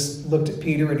 Jesus looked at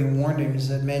Peter and he warned him. He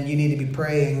said, "Man, you need to be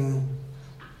praying.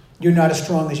 You're not as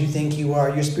strong as you think you are.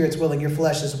 Your spirit's willing, your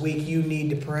flesh is weak. You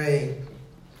need to pray."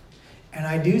 And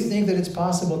I do think that it's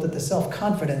possible that the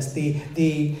self-confidence,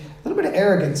 the little bit of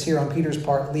arrogance here on Peter's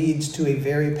part leads to a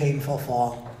very painful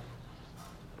fall.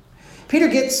 Peter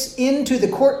gets into the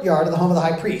courtyard of the home of the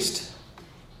high priest.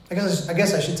 I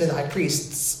guess I should say the high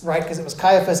priests, right? Because it was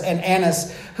Caiaphas and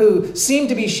Annas who seemed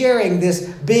to be sharing this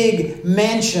big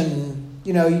mansion.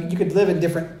 You know, you could live in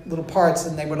different little parts,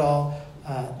 and they would all,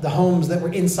 the homes that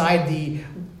were inside the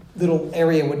little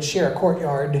area would share a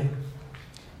courtyard.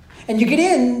 And you get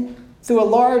in through a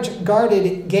large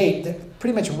guarded gate that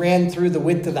pretty much ran through the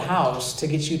width of the house to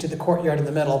get you to the courtyard in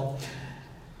the middle.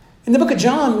 In the book of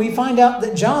John, we find out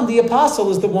that John the apostle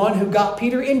is the one who got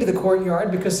Peter into the courtyard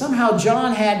because somehow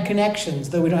John had connections,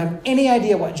 though we don't have any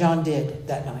idea what John did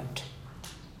that night.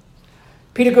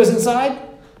 Peter goes inside.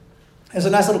 There's a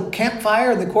nice little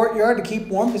campfire in the courtyard to keep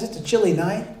warm because it's a chilly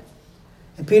night.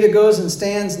 And Peter goes and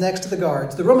stands next to the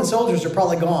guards. The Roman soldiers are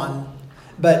probably gone,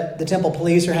 but the temple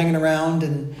police are hanging around,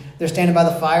 and they're standing by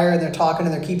the fire, and they're talking,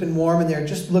 and they're keeping warm, and they're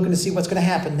just looking to see what's going to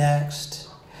happen next.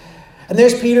 And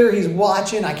there's Peter. He's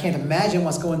watching. I can't imagine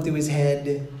what's going through his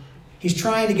head. He's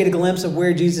trying to get a glimpse of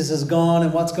where Jesus has gone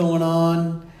and what's going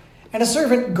on. And a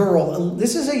servant girl.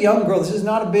 This is a young girl. This is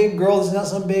not a big girl. This is not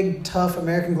some big, tough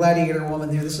American Gladiator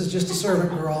woman here. This is just a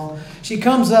servant girl. She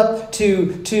comes up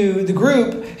to the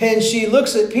group, and she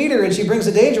looks at Peter, and she brings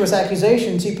a dangerous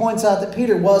accusation. She points out that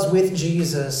Peter was with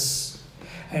Jesus.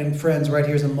 And friends, right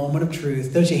here's a moment of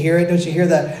truth. Don't you hear it? Don't you hear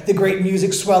the great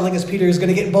music swelling as Peter is going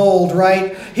to get bold,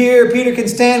 right? Here, Peter can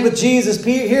stand with Jesus.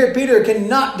 Here, Peter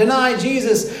cannot deny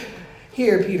Jesus.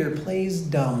 Here, Peter plays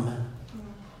dumb.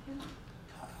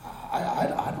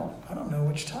 I don't know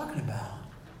what you're talking about.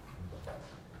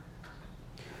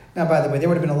 Now, by the way, there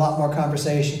would have been a lot more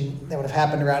conversation that would have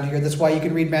happened around here. That's why you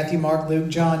can read Matthew, Mark, Luke,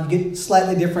 John. You get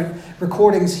slightly different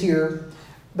recordings here.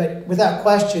 But without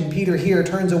question, Peter here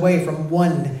turns away from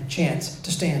one chance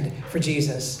to stand for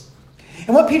Jesus.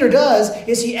 And what Peter does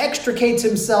is he extricates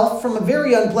himself from a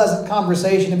very unpleasant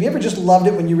conversation. Have you ever just loved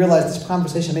it when you realize this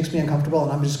conversation makes me uncomfortable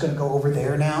and I'm just going to go over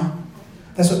there now?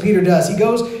 That's what Peter does. He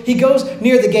goes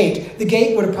near the gate. The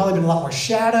gate would have probably been a lot more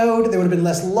shadowed. There would have been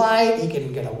less light. He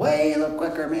can get away a little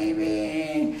quicker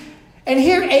maybe. And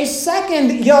here a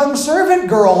second young servant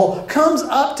girl comes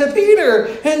up to Peter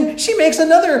and she makes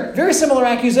another very similar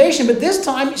accusation, but this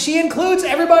time she includes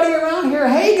everybody around here.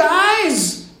 Hey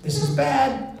guys, this is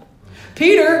bad.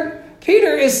 Peter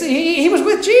he was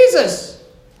with Jesus.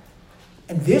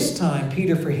 And this time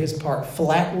Peter, for his part,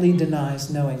 flatly denies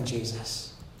knowing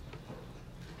Jesus.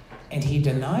 And he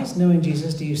denies knowing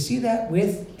Jesus. Do you see that?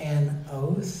 With an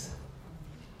oath.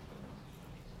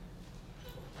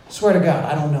 Swear to God,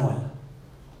 I don't know him.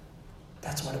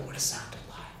 That's what it would have sounded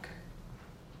like.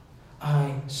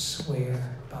 I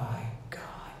swear by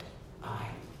God, I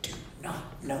do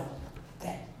not know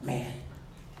that man.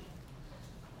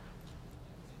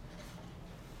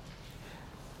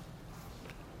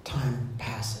 Time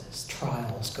passes,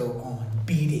 trials go on,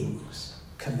 beatings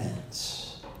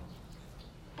commence.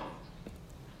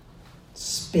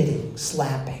 Spitting,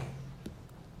 slapping.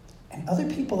 And other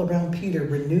people around Peter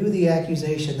renew the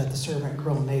accusation that the servant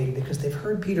girl made because they've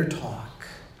heard Peter talk.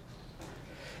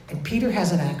 And Peter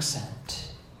has an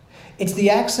accent. It's the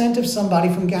accent of somebody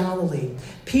from Galilee.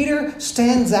 Peter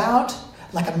stands out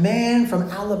like a man from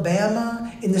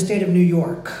Alabama in the state of New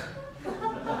York.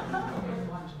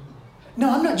 No,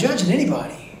 I'm not judging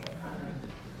anybody.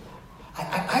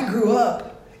 I grew up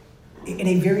in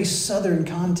a very southern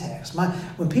context.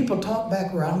 When people talk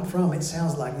back where I'm from, it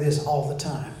sounds like this all the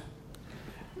time.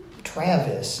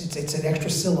 Travis, it's an extra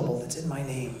syllable that's in my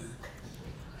name.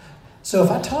 So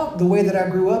if I talk the way that I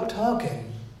grew up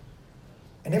talking,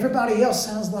 and everybody else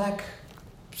sounds like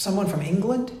someone from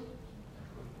England,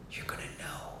 you're going to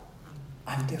know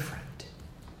I'm different.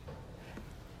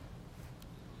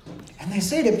 And they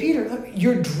say to Peter, look,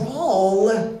 your drawl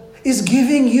is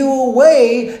giving you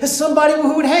away as somebody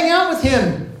who would hang out with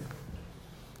him.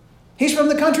 He's from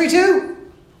the country too.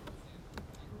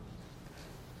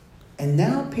 And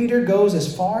now Peter goes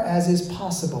as far as is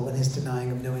possible in his denying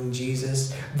of knowing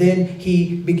Jesus. Then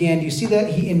he began, do you see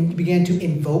that? He began to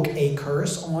invoke a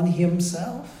curse on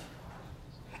himself.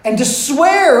 And to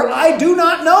swear, I do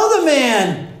not know the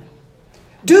man.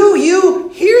 Do you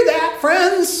hear that,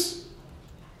 friends?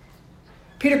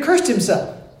 Peter cursed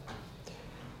himself.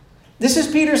 This is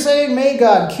Peter saying, may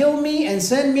God kill me and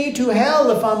send me to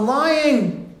hell if I'm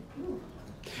lying.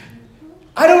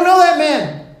 I don't know that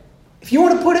man. If you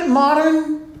want to put it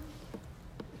modern,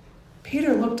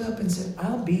 Peter looked up and said,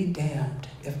 I'll be damned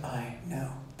if I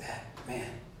know that man.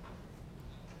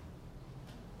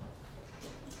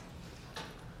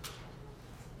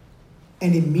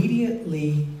 And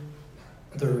immediately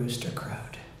the rooster crowed.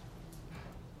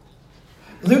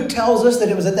 Luke tells us that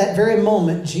it was at that very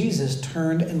moment Jesus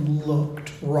turned and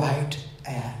looked right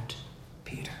at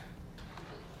Peter.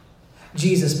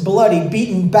 Jesus, bloody,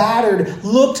 beaten, battered,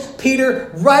 looked Peter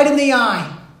right in the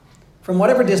eye from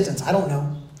whatever distance. I don't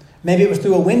know. Maybe it was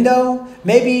through a window.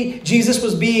 Maybe Jesus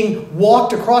was being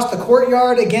walked across the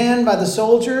courtyard again by the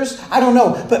soldiers. I don't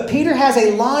know. But Peter has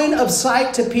a line of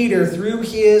sight to Peter through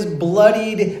his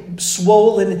bloodied,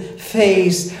 swollen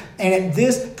face. And at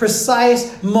this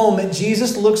precise moment,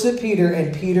 Jesus looks at Peter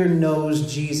and Peter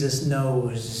knows Jesus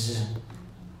knows.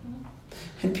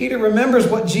 And Peter remembers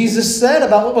what Jesus said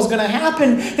about what was going to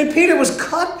happen. And Peter was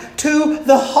cut to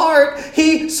the heart.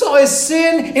 He saw his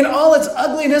sin in all its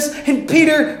ugliness. And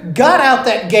Peter got out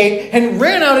that gate and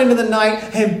ran out into the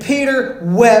night. And Peter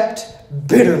wept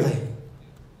bitterly.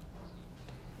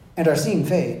 And our scene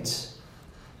fades.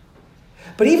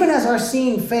 But even as our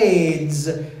scene fades,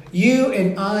 you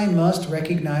and I must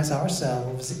recognize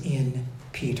ourselves in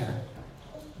Peter.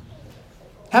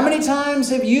 How many times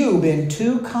have you been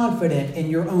too confident in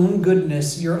your own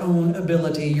goodness, your own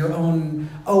ability, your own,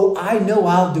 oh, I know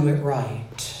I'll do it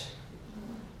right?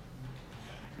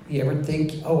 You ever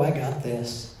think, oh, I got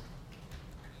this?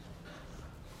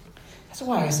 That's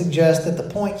why I suggest that the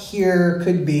point here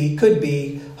could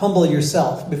be humble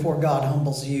yourself before God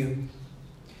humbles you.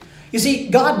 You see,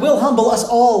 God will humble us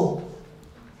all.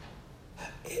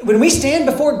 When we stand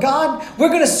before God, we're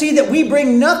going to see that we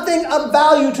bring nothing of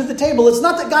value to the table. It's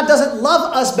not that God doesn't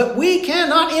love us, but we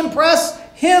cannot impress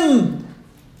Him.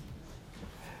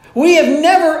 We have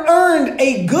never earned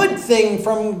a good thing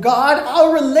from God.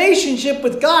 Our relationship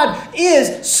with God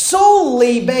is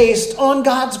solely based on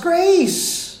God's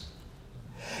grace.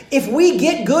 If we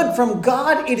get good from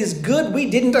God, it is good we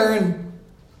didn't earn.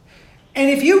 And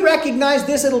if you recognize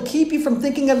this, it'll keep you from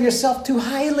thinking of yourself too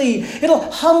highly. It'll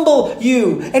humble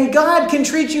you. And God can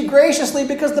treat you graciously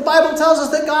because the Bible tells us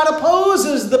that God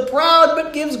opposes the proud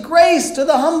but gives grace to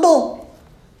the humble.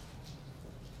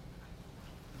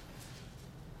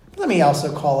 Let me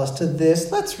also call us to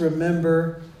this. Let's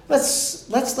remember, let's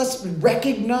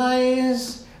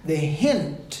recognize the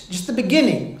hint, just the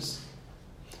beginnings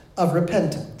of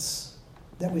repentance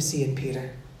that we see in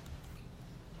Peter.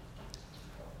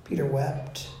 Peter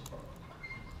wept.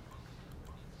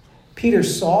 Peter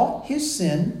saw his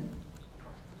sin.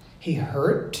 He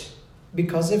hurt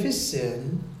because of his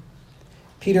sin.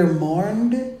 Peter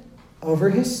mourned over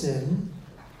his sin.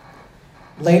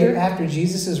 Later, after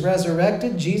Jesus is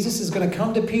resurrected, Jesus is going to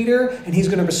come to Peter and he's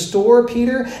going to restore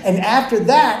Peter. And after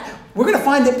that, we're going to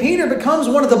find that Peter becomes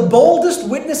one of the boldest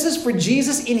witnesses for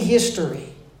Jesus in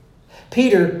history.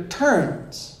 Peter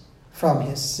turns from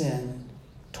his sin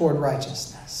toward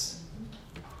righteousness.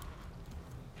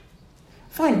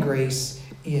 Find grace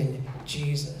in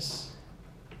Jesus.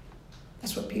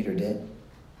 That's what Peter did.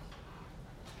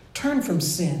 Turn from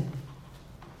sin.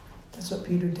 That's what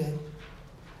Peter did.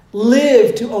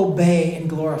 Live to obey and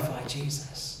glorify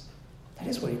Jesus. That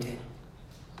is what he did.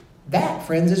 That,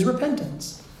 friends, is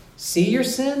repentance. See your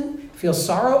sin, feel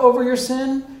sorrow over your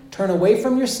sin, turn away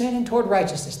from your sin and toward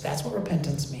righteousness. That's what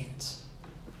repentance means.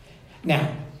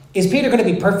 Now, is Peter going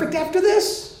to be perfect after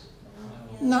this?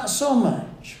 Not so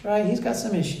much, right? He's got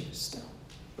some issues still.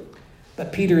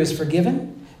 But Peter is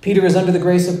forgiven. Peter is under the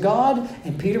grace of God,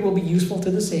 and Peter will be useful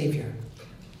to the Savior.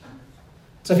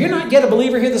 So if you're not yet a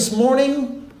believer here this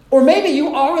morning, or maybe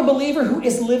you are a believer who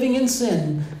is living in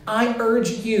sin, I urge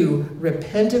you,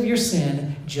 repent of your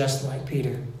sin just like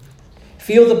Peter.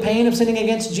 Feel the pain of sinning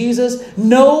against Jesus.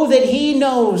 Know that he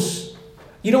knows.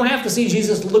 You don't have to see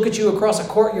Jesus look at you across a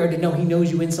courtyard to know he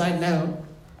knows you inside and out.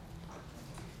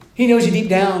 He knows you deep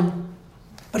down,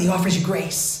 but he offers you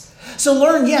grace. So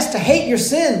learn, yes, to hate your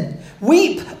sin.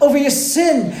 Weep over your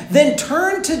sin. Then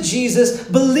turn to Jesus,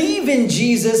 believe in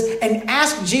Jesus, and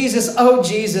ask Jesus, oh,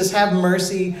 Jesus, have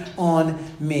mercy on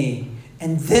me.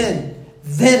 And then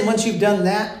once you've done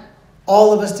that,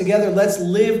 all of us together, let's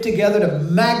live together to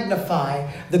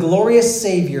magnify the glorious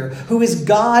Savior, who is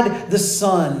God the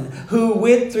Son, who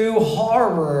went through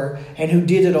horror and who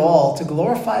did it all to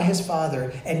glorify his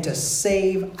Father and to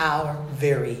save our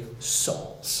very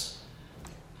souls.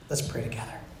 Let's pray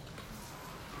together.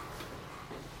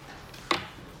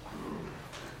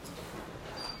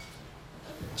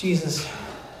 Jesus,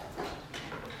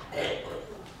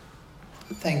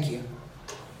 thank you.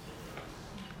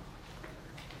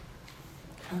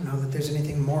 I don't know that there's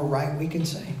anything more right we can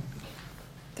say.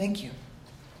 Thank you.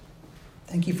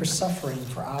 Thank you for suffering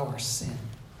for our sin.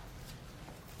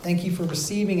 Thank you for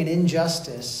receiving an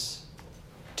injustice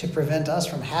to prevent us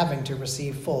from having to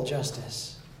receive full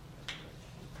justice.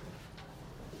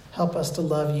 Help us to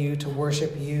love you, to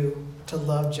worship you, to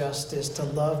love justice, to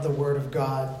love the Word of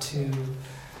God, to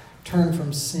turn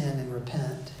from sin and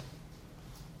repent,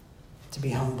 to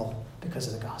be humble because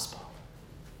of the gospel.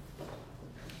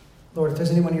 Lord, if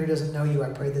there's anyone here who doesn't know you, I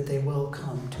pray that they will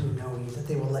come to know you, that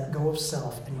they will let go of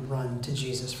self and run to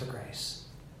Jesus for grace.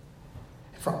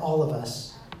 And for all of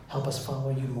us, help us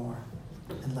follow you more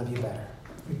and love you better.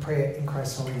 We pray it in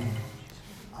Christ's holy name.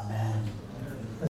 Amen.